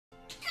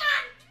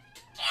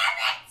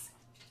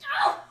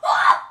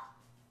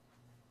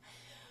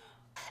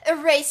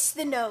Erase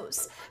the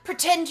nose.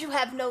 Pretend you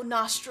have no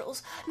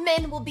nostrils.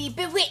 Men will be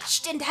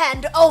bewitched and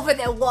hand over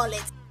their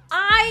wallets.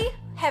 I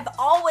have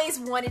always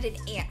wanted an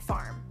ant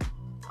farm.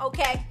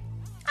 Okay?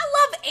 I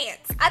love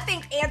ants. I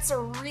think ants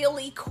are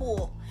really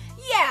cool.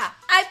 Yeah,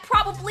 I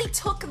probably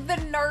took the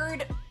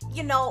nerd,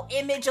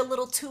 image a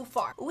little too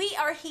far. We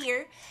are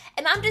here,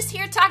 and I'm just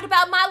here talking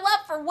about my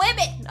love for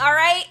women, all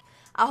right?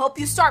 I hope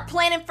you start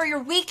planning for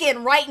your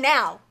weekend right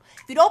now.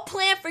 If you don't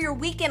plan for your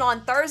weekend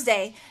on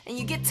Thursday, and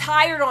you get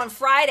tired on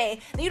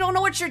Friday, then you don't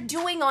know what you're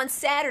doing on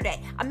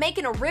Saturday. I'm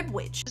making a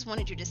ribwich. Just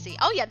wanted you to see.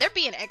 Oh yeah, they're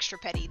being extra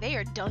petty. They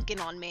are dunking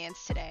on mans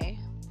today.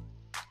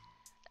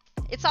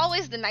 It's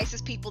always the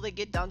nicest people that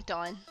get dunked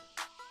on.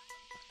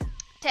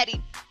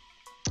 Teddy.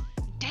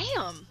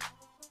 Damn.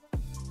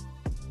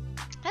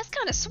 That's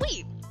kind of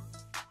sweet.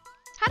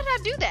 How did I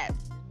do that?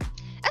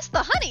 That's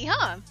the honey,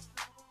 huh?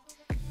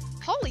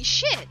 Holy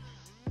shit.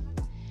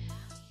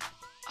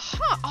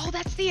 Huh. Oh,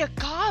 that's the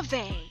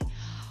agave.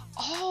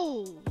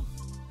 Oh.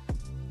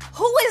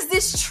 Who is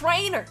this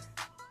trainer?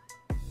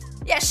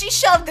 Yeah, she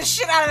shoved the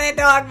shit out of that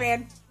dog,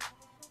 man.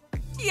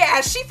 Yeah,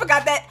 she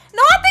forgot that.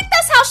 No, I think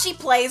that's how she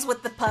plays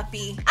with the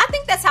puppy. I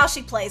think that's how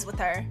she plays with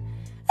her.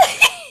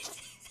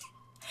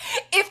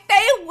 If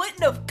they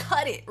wouldn't have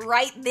cut it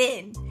right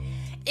then,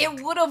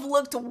 it would have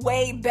looked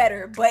way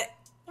better. But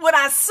when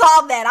I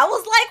saw that, I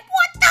was like,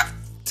 what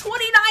the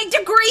 29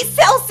 degrees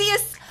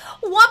Celsius,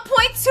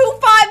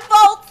 1.25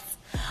 volts.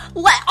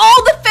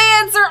 All the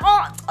fans are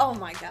on. Oh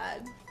my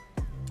God.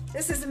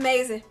 This is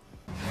amazing.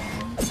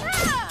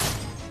 Ah!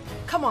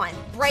 Come on,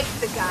 break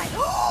the guy.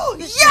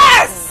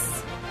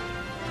 Yes!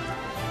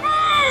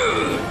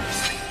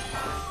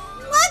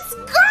 Let's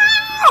go!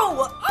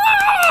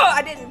 Oh,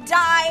 I didn't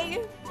die.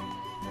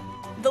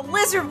 The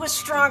lizard was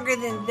stronger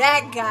than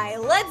that guy.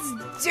 Let's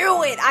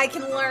do it. I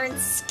can learn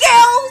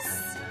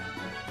skills.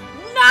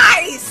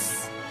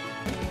 Nice.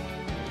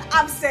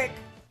 I'm sick.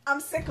 I'm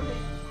sick of it.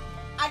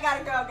 I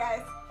gotta go,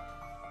 guys.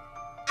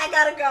 I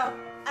gotta go.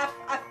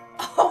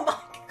 Oh my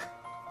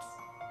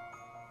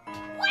God.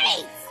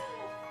 Wait.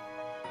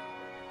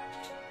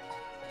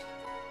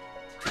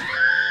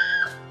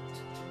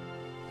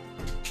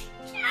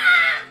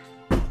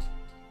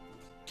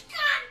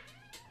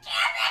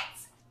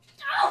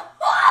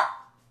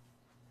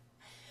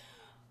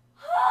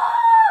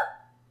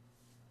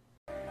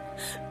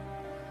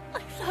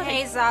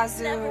 Hey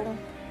Zazu.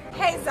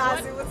 Hey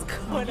Zazu, what's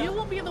going on? You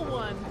will be the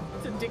one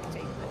to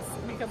dictate this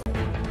because.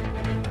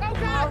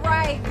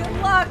 Alright, good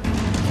luck.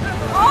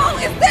 Oh,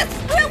 is this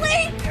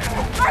really?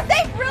 Are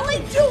they really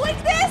doing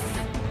this?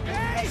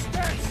 Hey,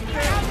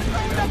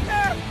 up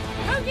there!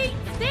 Cody,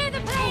 stay in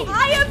the plane!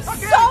 I am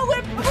so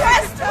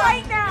impressed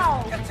right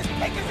now. Just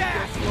take his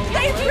ass!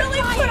 They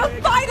really put a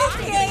fighting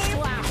game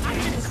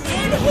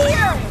in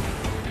here.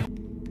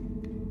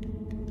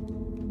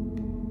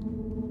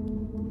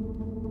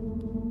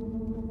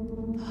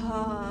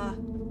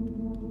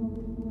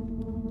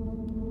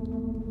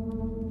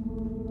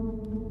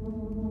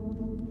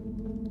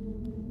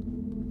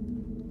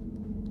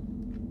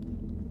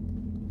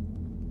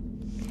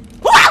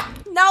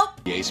 Nope.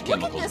 The Ace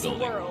Chemicals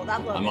building. World.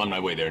 I'm on my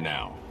way there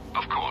now.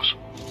 Of course.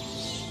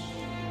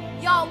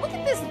 Y'all, look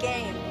at this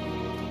game.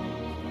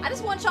 I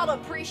just want y'all to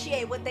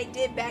appreciate what they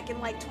did back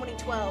in like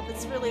 2012.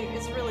 It's really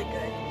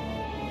good.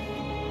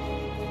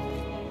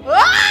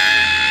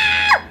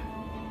 Ah!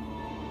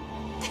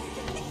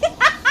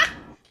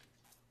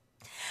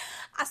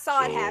 I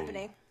saw it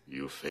happening.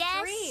 You fit.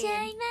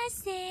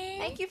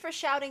 Thank you for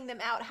shouting them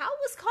out. How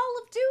was Call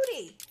of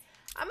Duty?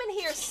 I'm in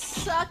here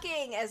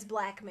sucking as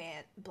black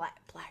man. Black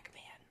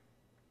man.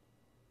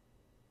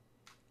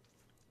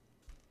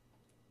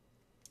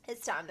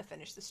 It's time to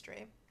finish the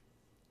stream.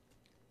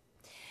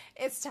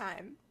 It's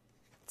time.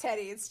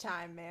 Teddy, it's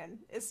time, man.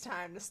 It's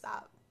time to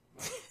stop.